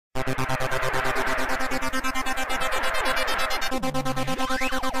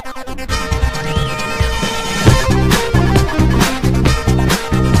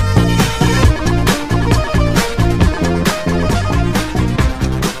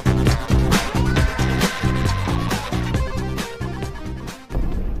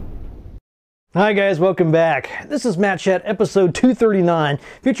Hi guys, welcome back. This is Matt Chat, episode 239,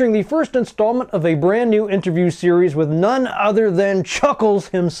 featuring the first installment of a brand new interview series with none other than Chuckles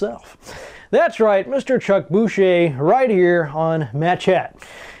himself. That's right, Mr. Chuck Bueche, right here on Matt Chat.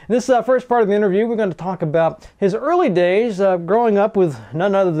 In this first part of the interview, we're going to talk about his early days growing up with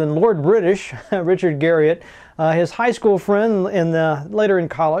none other than Lord British, Richard Garriott, his high school friend later in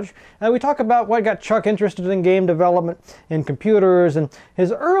college. We talk about what got Chuck interested in game development and computers and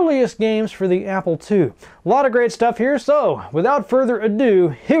his earliest games for the Apple II. A lot of great stuff here, so without further ado,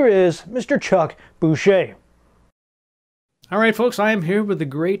 here is Mr. Chuck Bueche. All right, folks, I am here with the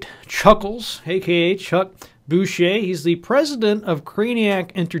great Chuckles, aka Chuck Bueche. He's the president of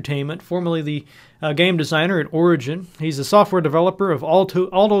Craniac Entertainment, formerly the game designer at Origin. He's a software developer of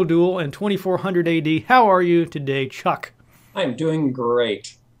Autoduel and 2400 AD. How are you today, Chuck? I'm doing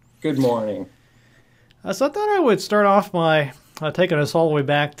great. Good morning. So I thought I would start off by taking us all the way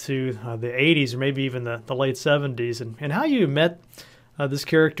back to the 80s or maybe even the late 70s and how you met this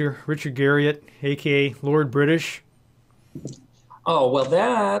character, Richard Garriott, a.k.a. Lord British. Oh, well,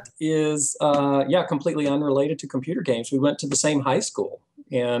 that is, yeah, completely unrelated to computer games. We went to the same high school,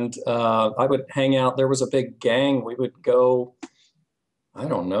 and I would hang out. There was a big gang. We would go, I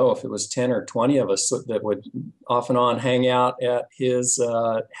don't know if it was 10 or 20 of us that would off and on hang out at his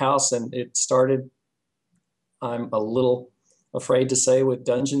house, and it started, I'm a little afraid to say, with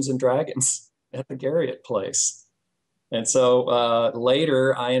Dungeons and Dragons at the Garriott place. And so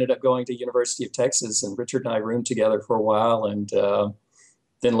later, I ended up going to University of Texas, and Richard and I roomed together for a while, and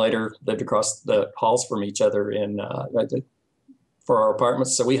then later lived across the halls from each other for our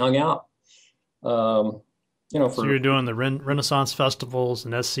apartments. So we hung out. So you're doing the Renaissance festivals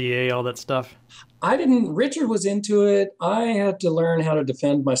and SCA, all that stuff? I didn't. Richard was into it. I had to learn how to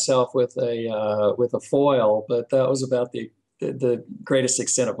defend myself with a foil, but that was about the greatest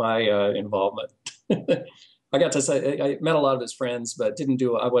extent of my involvement. I got to say, I met a lot of his friends, but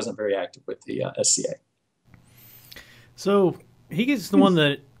I wasn't very active with the SCA. So he is the one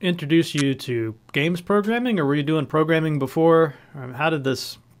that introduced you to games programming, or were you doing programming before? How did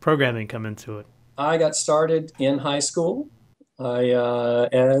this programming come into it? I got started in high school.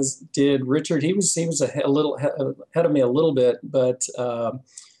 As did Richard. He was a little ahead of me a little bit, but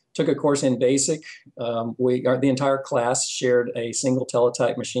took a course in BASIC. The entire class shared a single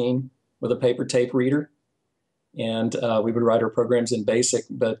teletype machine with a paper tape reader. And we would write our programs in BASIC,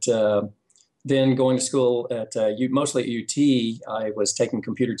 but then going to school at mostly at UT, I was taking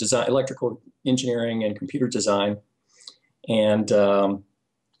computer design, electrical engineering and computer design, and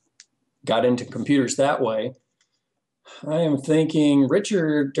got into computers that way. I am thinking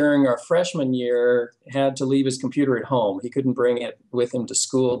Richard, during our freshman year, had to leave his computer at home. He couldn't bring it with him to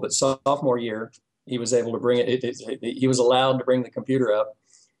school, but sophomore year, he was able to bring it. He was allowed to bring the computer up.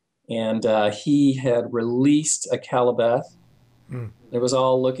 And he had released a Calibeth. It was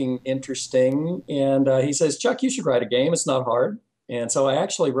all looking interesting. And he says, Chuck, you should write a game. It's not hard. And so I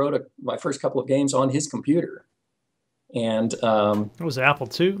actually wrote my first couple of games on his computer. And it was Apple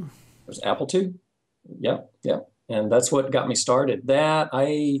II? It was Apple II. Yeah, yeah. And that's what got me started.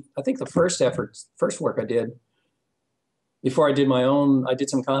 I think the first work I did, before I did my own, I did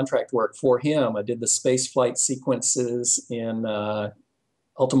some contract work for him. I did the space flight sequences in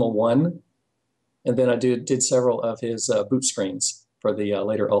Ultima 1, and then I did several of his boot screens for the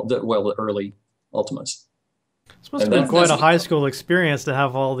the early Ultimas. This must have been quite a high school experience to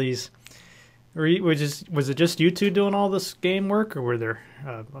have all these. Was it just you two doing all this game work, or were there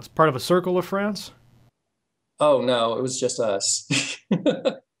was part of a circle of friends? Oh no, it was just us.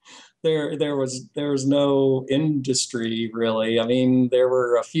 There was no industry really. I mean, there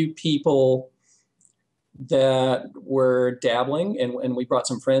were a few people that were dabbling, and we brought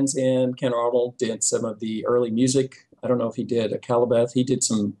some friends in. Ken Arnold did some of the early music. I don't know if he did a Calibeth. He did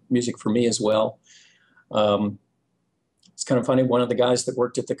some music for me as well. It's kind of funny. One of the guys that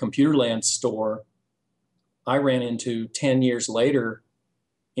worked at the Computerland store, I ran into 10 years later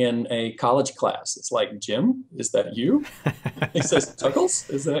in a college class. It's like, Jim, is that you? He says, Chuckles,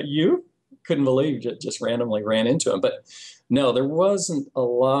 is that you? Couldn't believe it, just randomly ran into him. But no, there wasn't a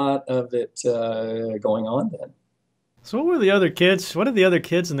lot of it going on then. So what were the other kids? What did the other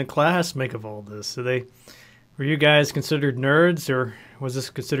kids in the class make of all this? Were you guys considered nerds, or was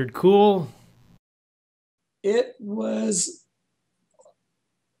this considered cool? It was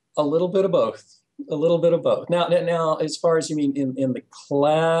a little bit of both. A little bit of both. Now, as far as you mean in the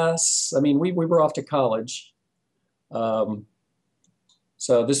class, I mean, we were off to college.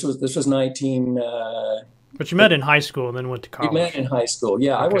 So this was 19. But you met in high school and then went to college. We met in high school.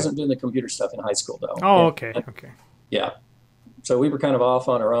 Yeah, okay. I wasn't doing the computer stuff in high school though. Oh, okay, okay. Yeah. So we were kind of off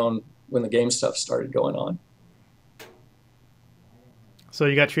on our own when the game stuff started going on. So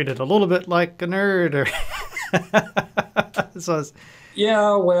you got treated a little bit like a nerd, or so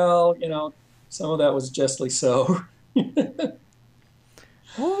yeah, well, some of that was justly so. What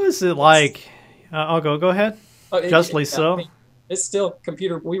was it like? I'll go ahead. Justly so. I mean, it's still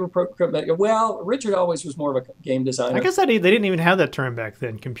computer. We were well. Richard always was more of a game designer. I guess they didn't even have that term back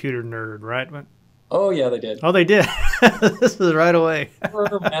then, computer nerd, right? Oh yeah, they did. Oh, they did. This is right away.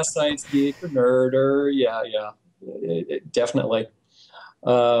 Or math science geek or nerd, or yeah, definitely.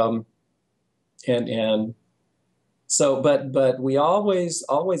 And so, but we always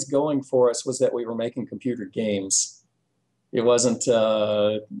going for us was that we were making computer games. It wasn't.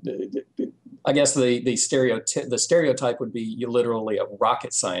 I guess the stereotype would be you literally a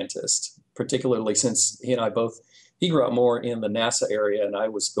rocket scientist, particularly since he and I both. He grew up more in the NASA area, and I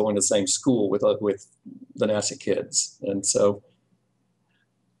was going to the same school with the NASA kids, and so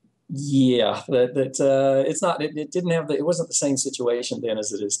yeah, it's not. It didn't have it wasn't the same situation then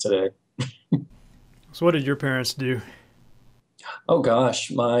as it is today. So, what did your parents do? Oh gosh,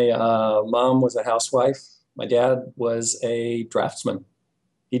 my mom was a housewife. My dad was a draftsman.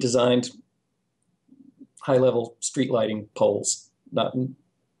 He designed high-level street lighting poles, and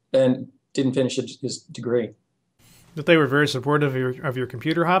didn't finish his degree. But they were very supportive of your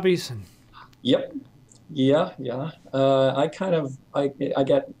computer hobbies. Yep. Yeah. I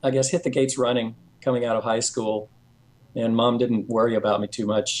guess hit the gates running coming out of high school, and Mom didn't worry about me too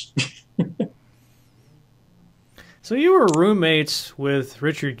much. So you were roommates with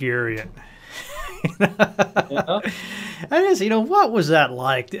Richard Garriott. Yeah. I guess, what was that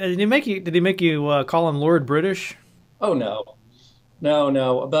like? Did he make you call him Lord British? Oh no.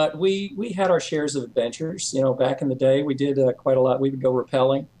 But we had our shares of adventures. Back in the day, we did quite a lot. We would go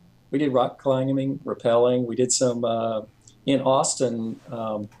rappelling. We did rock climbing, rappelling. We did some in Austin.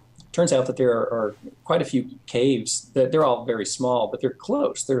 Turns out that there are quite a few caves that they're all very small, but they're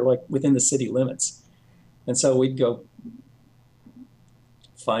close. They're like within the city limits. And so we'd go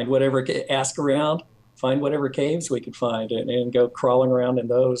ask around, find whatever caves we could find, and go crawling around in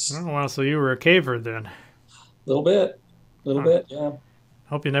those. Oh, wow, so you were a caver then. A little bit, yeah.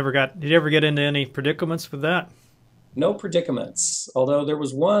 Hope did you ever get into any predicaments with that? No predicaments, although there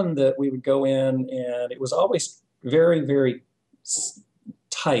was one that we would go in, and it was always very, very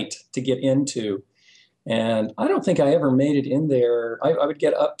tight to get into. And I don't think I ever made it in there. I would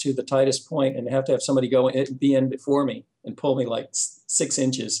get up to the tightest point and have to have somebody be in before me and pull me like 6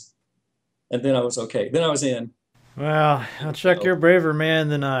 inches. And then I was okay. Then I was in. Well, I'll check you're a braver man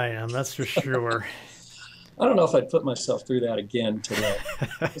than I am, that's for sure. I don't know if I'd put myself through that again today.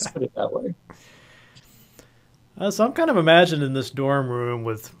 Let's put it that way. So I'm kind of imagining this dorm room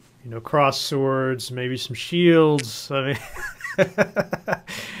with, crossed swords, maybe some shields. I mean...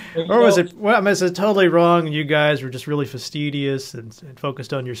 Or was it? Well, is it totally wrong? And you guys were just really fastidious and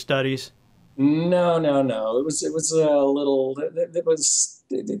focused on your studies. No. It was a little. It was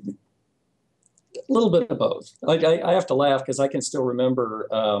a little bit of both. I have to laugh because I can still remember.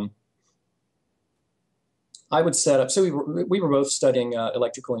 I would set up. So we were both studying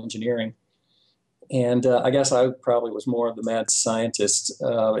electrical engineering, and I guess I probably was more of the mad scientist.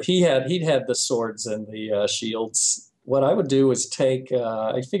 He'd had the swords and the shields. What I would do is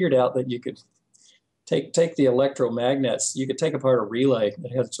I figured out that you could take the electromagnets. You could take apart a relay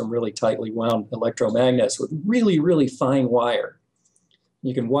that had some really tightly wound electromagnets with really, really fine wire.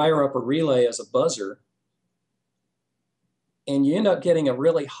 You can wire up a relay as a buzzer, and you end up getting a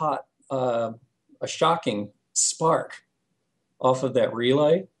really hot, a shocking spark off of that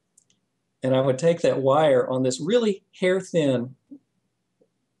relay. And I would take that wire on this really hair-thin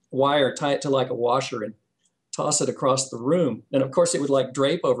wire, tie it to like a washer, and toss it across the room. And of course it would like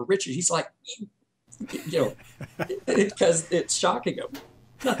drape over Richard. He's like, because it's shocking him.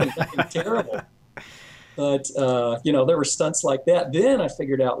 Nothing terrible. But, there were stunts like that. Then I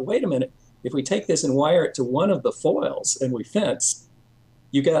figured out, wait a minute, if we take this and wire it to one of the foils and we fence,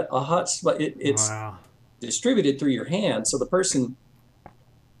 you got a hot spot. It's wow. Distributed through your hand. So the person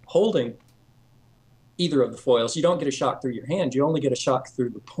holding either of the foils, you don't get a shock through your hand. You only get a shock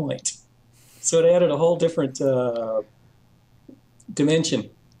through the point. So it added a whole different dimension.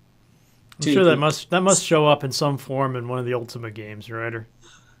 I'm sure that must show up in some form in one of the Ultimate games, right? Or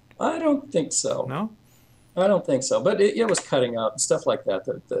I don't think so. No, I don't think so. But it was cutting up stuff like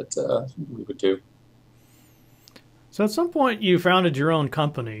that we would do. So at some point you founded your own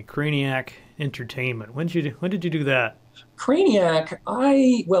company, Craniac Entertainment. When did you do that? Craniac,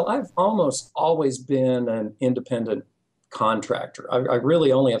 I've almost always been an independent contractor. I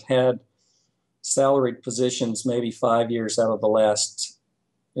really only have had salaried positions maybe 5 years out of the last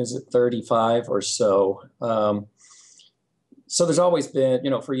is it 35 or so. So there's always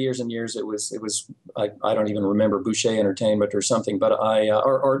been, for years and years, it was I don't even remember Bueche Entertainment or something, but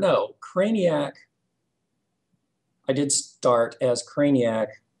or no, Craniac. I did start as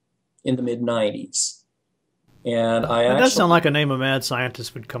Craniac in the mid 90s. And that does sound like a name a mad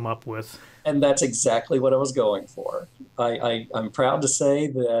scientist would come up with. And that's exactly what I was going for. I'm proud to say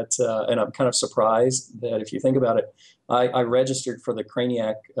that, and I'm kind of surprised that if you think about it, I registered for the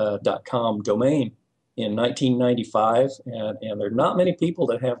Craniac.com domain in 1995, and there are not many people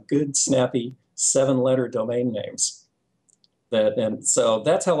that have good, snappy 7-letter domain names. And so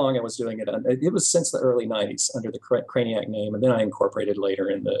that's how long I was doing it. It was since the early 90s under the Craniac name, and then I incorporated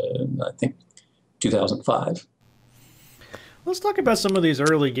later I think, 2005. Let's talk about some of these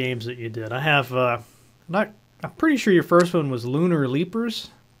early games that you did. I'm pretty sure your first one was Lunar Leapers,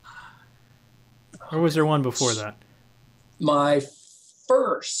 or was there one before that? My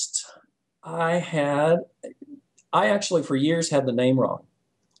first, I actually for years had the name wrong.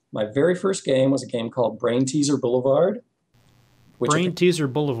 My very first game was a game called Brain Teaser Boulevard. Brain Teaser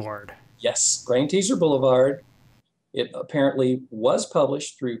Boulevard. Yes, Brain Teaser Boulevard. It apparently was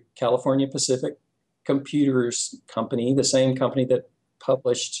published through California Pacific Computers Company, the same company that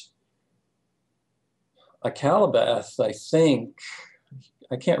published Acalabath, I think.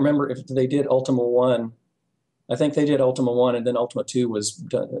 I can't remember if they did Ultima 1. I think they did Ultima 1, and then Ultima 2 was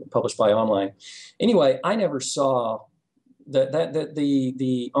published by Online. Anyway, I never saw that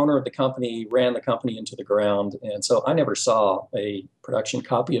the owner of the company ran the company into the ground, and so I never saw a production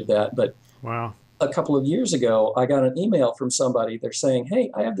copy of that. But wow. A couple of years ago, I got an email from somebody. They're saying, "Hey,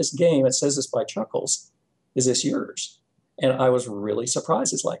 I have this game. It says it's by Chuckles. Is this yours?" And I was really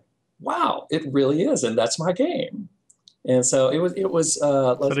surprised. It's like, wow, it really is, and that's my game. And so it was.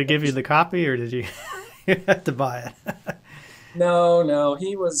 So did they give you the copy, or did you have to buy it? No,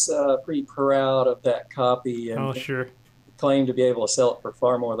 he was pretty proud of that copy, and sure, claimed to be able to sell it for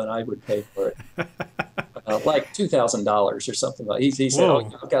far more than I would pay for it. Like $2,000 or something. He said, "Oh,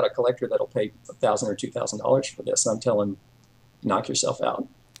 I've got a collector that'll pay $1,000 or $2,000 for this." I'm telling him, knock yourself out.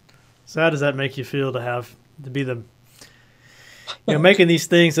 So how does that make you feel to be the, making these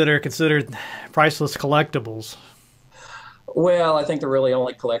things that are considered priceless collectibles? Well, I think they're really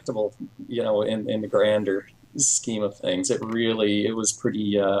only collectible, in the grander scheme of things. It was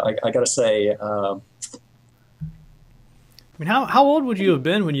pretty. I got to say. I mean, how old would you have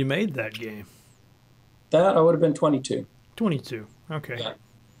been when you made that game? That I would have been 22. 22. Okay. Yeah.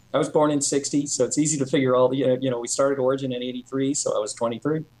 I was born in '60, so it's easy to figure all the. We started Origin in '83, so I was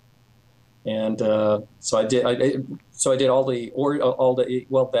 23, and so I did. I did all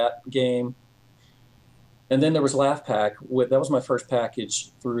that game, and then there was Laugh Pack. That was my first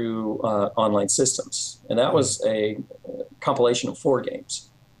package through Online Systems, and that was a compilation of 4 games.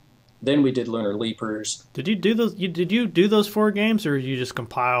 Then we did Lunar Leapers. Did you do those? Did you do those 4 games, or did you just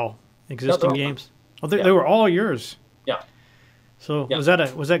compile existing games? Oh, they were all yours. Yeah. So was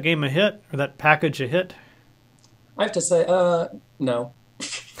that game a hit, or that package a hit? I have to say, no.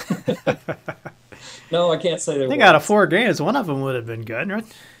 No, I can't say there was. I think out of 4 games, one of them would have been good, right?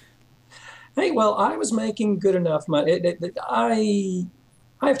 Hey, well, I was making good enough money. I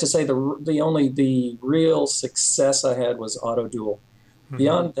have to say the real success I had was Autoduel. Mm-hmm.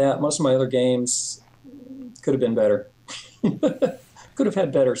 Beyond that, most of my other games could have been better. Could have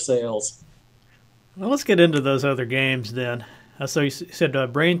had better sales. Well, let's get into those other games then. So you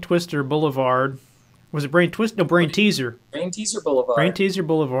said Brain Twister Boulevard. Was it Brain Twist? No, Brain Teaser. Brain Teaser Boulevard. Brain Teaser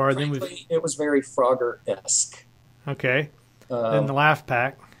Boulevard. Frankly, it was very Frogger-esque. Okay. Then the Laugh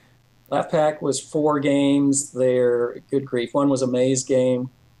Pack. Laugh Pack was 4 games there. Good grief. One was a maze game.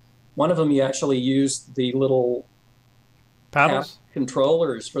 One of them you actually used the little paddles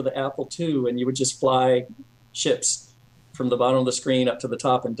controllers for the Apple II, and you would just fly ships from the bottom of the screen up to the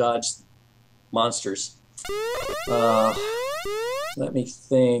top and dodge monsters. Let me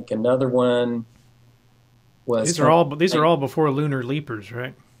think. Another one was. These are all before Lunar Leapers,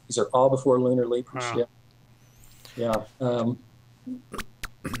 right? These are all before Lunar Leapers. Wow. Yeah.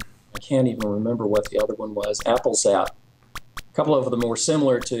 I can't even remember what the other one was. Apple Zap. A couple of them were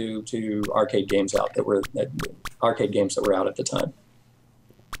similar to arcade games that were out at the time.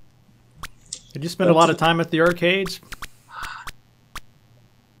 Did you spend a lot of time at the arcades?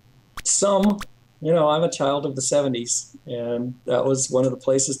 Some. I'm a child of the 70s, and that was one of the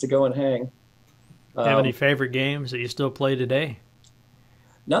places to go and hang. Have any favorite games that you still play today?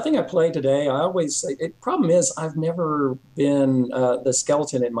 Nothing I play today. Problem is, I've never been the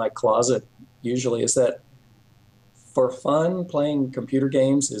skeleton in my closet. Usually, is that for fun, playing computer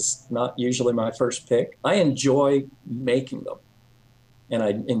games is not usually my first pick. I enjoy making them. and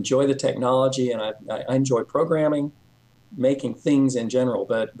I enjoy the technology, and I enjoy programming, making things in general.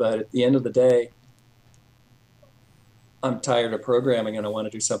 But at the end of the day, I'm tired of programming and I want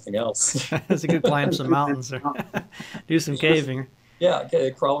to do something else. It's a good climb some mountains or do some caving. Yeah,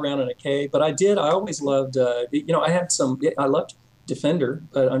 crawl around in a cave. But I always loved, I loved Defender,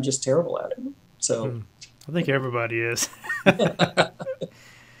 but I'm just terrible at it. So I think everybody is. All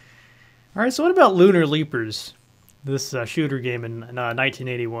right, so what about Lunar Leapers, this shooter game in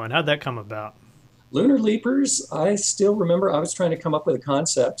 1981? How'd that come about? Lunar Leapers, I still remember I was trying to come up with a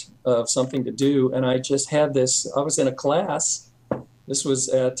concept of something to do, and I just had this. I was in a class. This was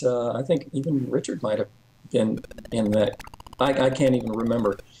at, I think even Richard might have been in that. I can't even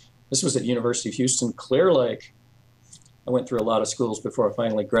remember. This was at University of Houston, Clear Lake. I went through a lot of schools before I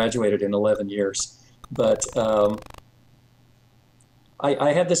finally graduated in 11 years. But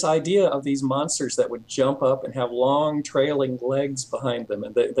I had this idea of these monsters that would jump up and have long trailing legs behind them,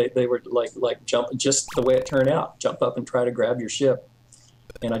 and they would like jump just the way it turned out, jump up and try to grab your ship.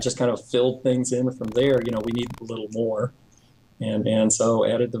 And I just kind of filled things in from there. You know, we need a little more, and so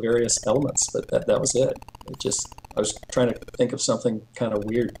added the various elements. But that was it. I was trying to think of something kind of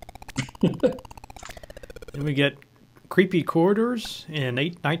weird. Then we get Creepy Corridors in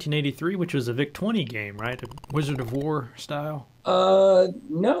 1983, which was a VIC-20 game, right? A Wizard of War style.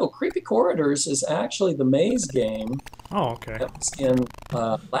 No, Creepy Corridors is actually the maze game. Oh, okay. That was in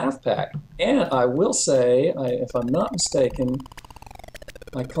Laugh Pack. And I will say, if I'm not mistaken,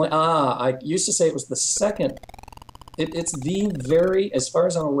 I used to say it was the second. It's the very, as far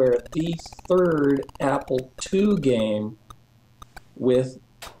as I'm aware, the third Apple II game with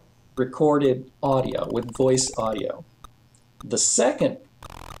recorded audio, with voice audio. The second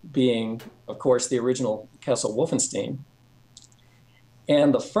being, of course, the original Castle Wolfenstein.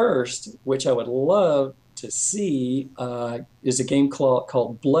 And the first, which I would love to see, is a game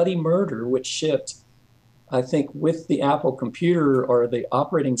called Bloody Murder, which shipped, I think, with the Apple computer or the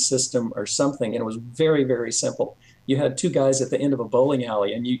operating system or something. And it was very, very simple. You had two guys at the end of a bowling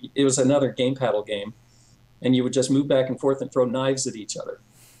alley, and it was another game paddle game. And you would just move back and forth and throw knives at each other.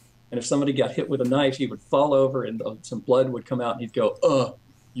 And if somebody got hit with a knife, he would fall over and some blood would come out, and he'd go,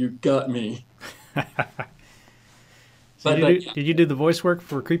 you got me. So did you do the voice work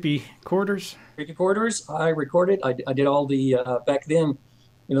for Creepy Corridors? Creepy Corridors, I recorded. I did all the, back then,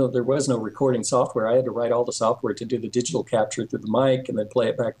 you know, there was no recording software. I had to write all the software to do the digital capture through the mic and then play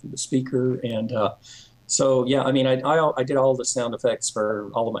it back through the speaker. And so, yeah, I mean, I did all the sound effects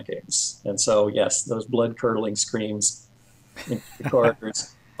for all of my games. And so, yes, those blood-curdling screams in Creepy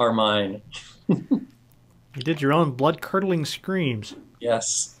Corridors are mine. You did your own blood-curdling screams.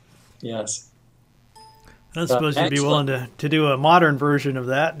 Yes, yes. I don't suppose you'd be willing to do a modern version of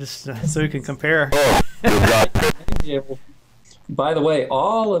that, just so you can compare. By the way,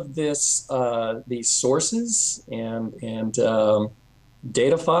 all of this, these sources and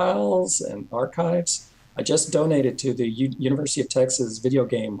data files and archives, I just donated to the University of Texas Video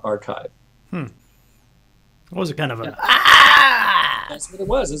Game Archive. What was it kind of a... Yeah. That's what it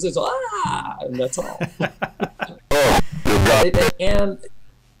was. It's and that's all. And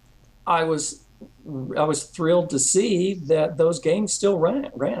I was thrilled to see that those games still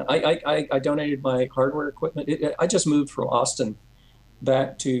ran. I donated my hardware equipment. I just moved from Austin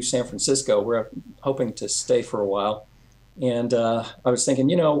back to San Francisco, where I'm hoping to stay for a while. And I was thinking,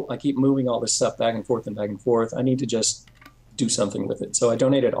 you know, I keep moving all this stuff back and forth and back and forth. I need to just do something with it. So I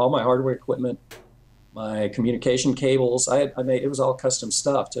donated all my hardware equipment, my communication cables. It was all custom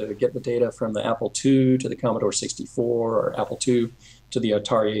stuff to get the data from the Apple II to the Commodore 64 or Apple II to the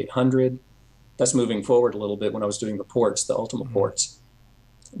Atari 800. That's moving forward a little bit when I was doing the ports, the Ultima ports.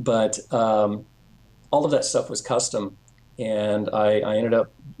 But all of that stuff was custom, and I ended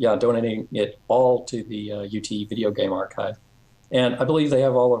up donating it all to the UT Video Game Archive. And I believe they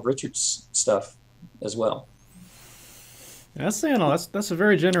have all of Richard's stuff as well. That's a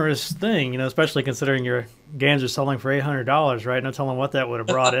very generous thing, you know, especially considering your games are selling for $800, right? No telling what that would have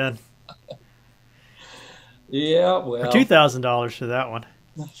brought in. Yeah, well, or $2,000 for that one.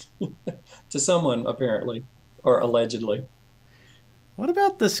 To someone, apparently, or allegedly. What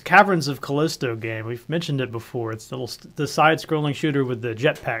about this Caverns of Callisto game? We've mentioned it before. It's the side-scrolling shooter with the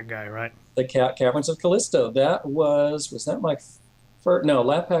jetpack guy, right? The Caverns of Callisto. That was that my first? No,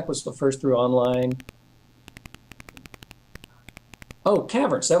 Lap Pack was the first through online. Oh,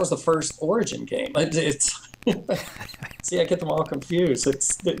 Caverns. That was the first Origin game. See, I get them all confused.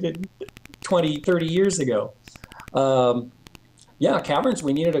 It's 20, 30 years ago. Yeah, Caverns.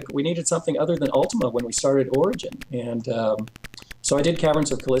 We needed something other than Ultima when we started Origin, and So I did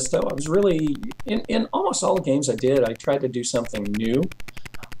Caverns of Callisto. I was really, in almost all the games I did, I tried to do something new.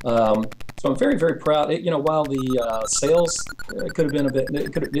 So I'm very, very proud. You know, while the sales could have been a bit,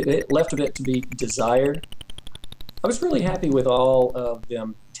 it left a bit to be desired, I was really happy with all of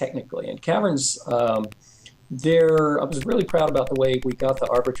them technically. And Caverns, I was really proud about the way we got the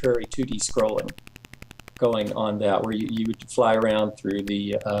arbitrary 2D scrolling going on that, where you would fly around through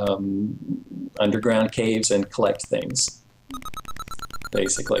the underground caves and collect things,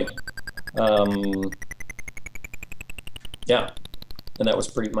 basically. Yeah, and that was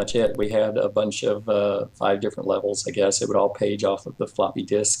pretty much it. We had a bunch of 5 different levels, I guess. It would all page off of the floppy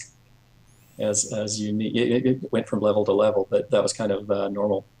disk as you need. It went from level to level, but that was kind of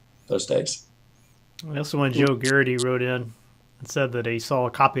normal those days. That's the one Joe Garrity wrote in and said that he saw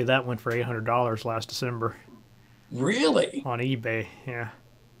a copy of that one for $800 last December. Really? On eBay, yeah.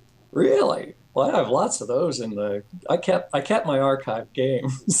 Really? Well, I have lots of those in the. I kept my archive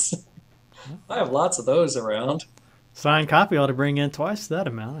games. I have lots of those around. Signed copy ought to bring in twice that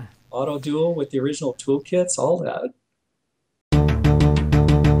amount. Autoduel with the original toolkits, all that.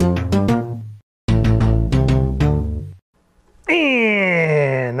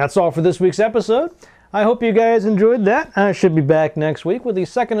 And that's all for this week's episode. I hope you guys enjoyed that. I should be back next week with the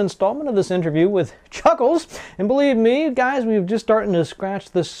second installment of this interview with Chuckles. And believe me, guys, we're just starting to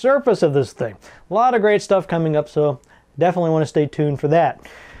scratch the surface of this thing. A lot of great stuff coming up, so definitely want to stay tuned for that.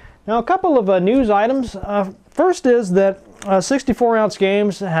 Now, a couple of news items. First is that 64-ounce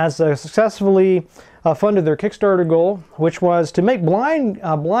Games has successfully funded their Kickstarter goal, which was to make blind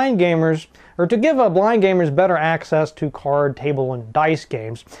gamers, or to give blind gamers better access to card, table, and dice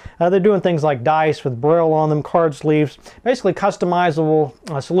games. They're doing things like dice with braille on them, card sleeves, basically customizable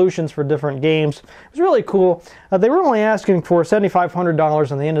solutions for different games. It was really cool. They were only asking for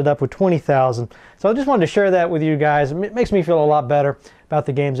 $7,500 and they ended up with $20,000. So I just wanted to share that with you guys. It makes me feel a lot better about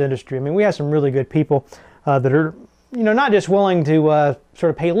the games industry. I mean, we have some really good people that are, you know, not just willing to sort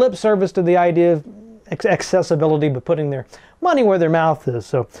of pay lip service to the idea of accessibility, but putting their money where their mouth is.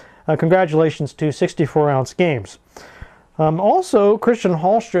 So congratulations to 64-ounce Games. Also, Christian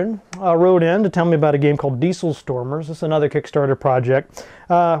Hallström wrote in to tell me about a game called Dieselstormers. This is another Kickstarter project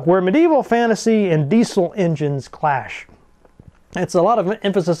where medieval fantasy and diesel engines clash. It's a lot of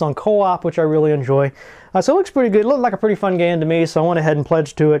emphasis on co-op, which I really enjoy. So it looks pretty good. It looked like a pretty fun game to me, so I went ahead and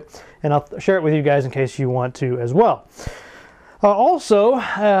pledged to it, and I'll share it with you guys in case you want to as well. Also,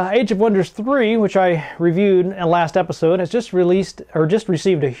 Age of Wonders 3, which I reviewed in the last episode, has just released, or just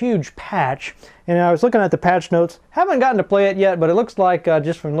received a huge patch. And I was looking at the patch notes. Haven't gotten to play it yet, but it looks like,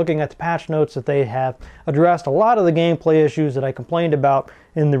 just from looking at the patch notes, that they have addressed a lot of the gameplay issues that I complained about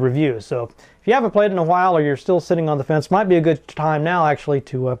in the review. So if you haven't played it in a while, or you're still sitting on the fence, might be a good time now, actually,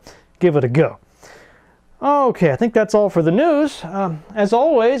 to give it a go. Okay, I think that's all for the news. As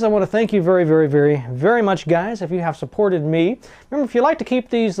always, I want to thank you very, very, very, very much, guys, if you have supported me. Remember, if you like to keep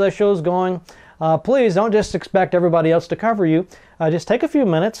these shows going, please don't just expect everybody else to cover you. Just take a few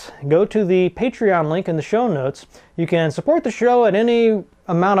minutes, go to the Patreon link in the show notes. You can support the show at any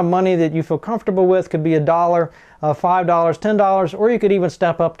amount of money that you feel comfortable with. Could be $1, $5, $10, or you could even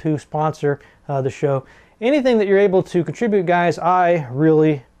step up to sponsor the show. Anything that you're able to contribute, guys, I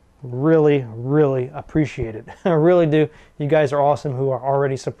really appreciate it. I really do. You guys are awesome who are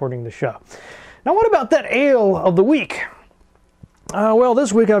already supporting the show. Now, what about that ale of the week? Well,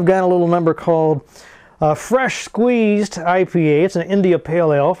 this week I've got a little number called Fresh Squeezed IPA. It's an India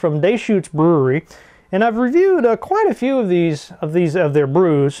Pale Ale from Deschutes Brewery, and I've reviewed quite a few of their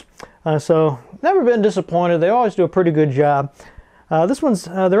brews. So never been disappointed. They always do a pretty good job. This one's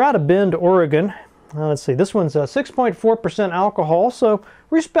they're out of Bend, Oregon. Let's see, this one's 6.4% alcohol, so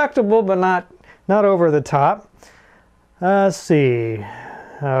respectable, but not over the top. Let's see,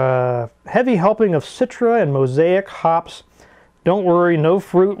 heavy helping of Citra and Mosaic hops. Don't worry, no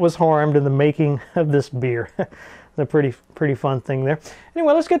fruit was harmed in the making of this beer. It's a pretty fun thing there.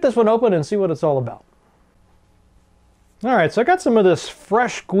 Anyway, let's get this one open and see what it's all about. All right, so I got some of this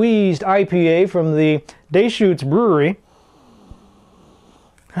fresh squeezed IPA from the Deschutes Brewery.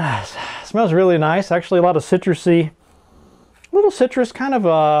 Smells really nice. Actually, a lot of citrusy, little citrus, kind of,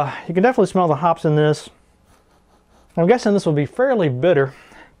 you can definitely smell the hops in this. I'm guessing this will be fairly bitter.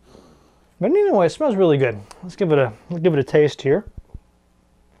 But anyway, it smells really good. Let's give it a taste here.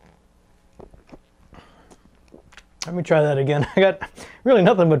 Let me try that again. I got really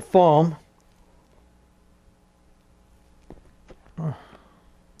nothing but foam. You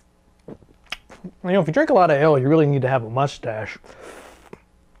know, if you drink a lot of ale, you really need to have a mustache.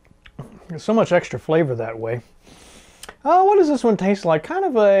 There's so much extra flavor that way. What does this one taste like? Kind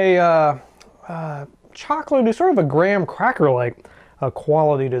of a chocolatey, sort of a graham cracker-like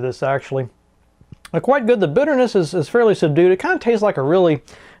quality to this, actually. Quite good. The bitterness is fairly subdued. It kind of tastes like a really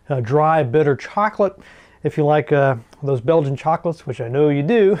dry, bitter chocolate. If you like those Belgian chocolates, which I know you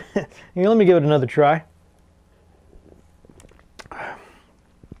do, let me give it another try.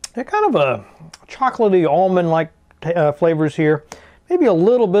 They're kind of a chocolatey, almond-like flavors here. Maybe a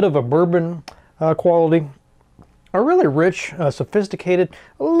little bit of a bourbon quality. A really rich, sophisticated,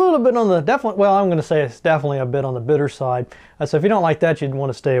 a little bit on the well, I'm going to say it's definitely a bit on the bitter side. So if you don't like that, you'd want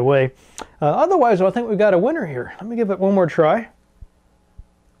to stay away. Otherwise, I think we've got a winner here. Let me give it one more try.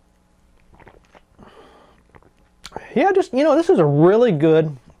 Yeah, just, this is a really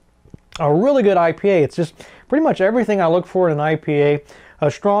good IPA. It's just pretty much everything I look for in an IPA.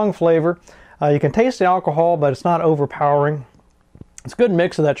 A strong flavor. You can taste the alcohol, but it's not overpowering. It's a good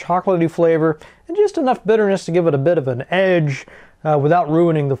mix of that chocolatey flavor and just enough bitterness to give it a bit of an edge without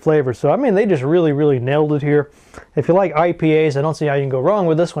ruining the flavor. So, I mean, they just really, really nailed it here. If you like IPAs, I don't see how you can go wrong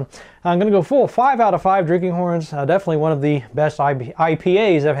with this one. I'm going to go full 5 out of 5 drinking horns. Definitely one of the best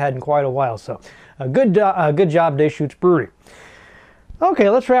IPAs I've had in quite a while. So, good job, Deschutes Brewery. Okay,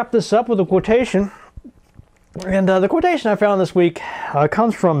 let's wrap this up with a quotation. And the quotation I found this week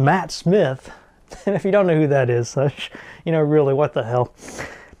comes from Matt Smith. And if you don't know who that is, really, what the hell.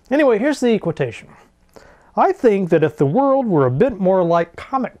 Anyway, here's the quotation. I think that if the world were a bit more like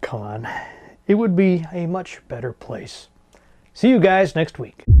Comic-Con, it would be a much better place. See you guys next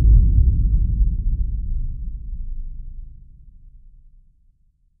week.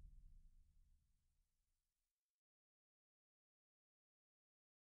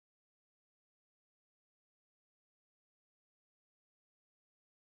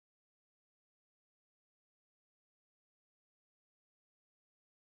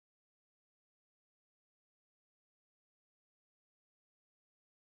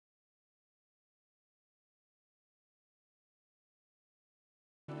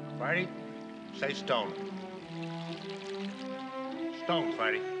 Friday, say stone. Stone,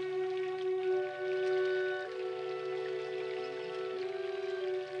 Friday.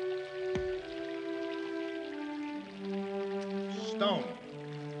 Stone.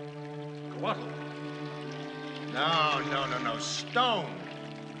 What? No. Stone.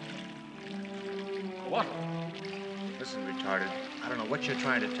 What? Listen, retarded. I don't know what you're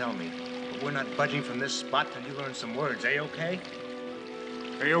trying to tell me, but we're not budging from this spot till you learn some words. A-okay?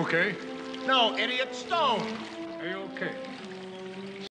 A-okay? No, idiot, stone. A-okay.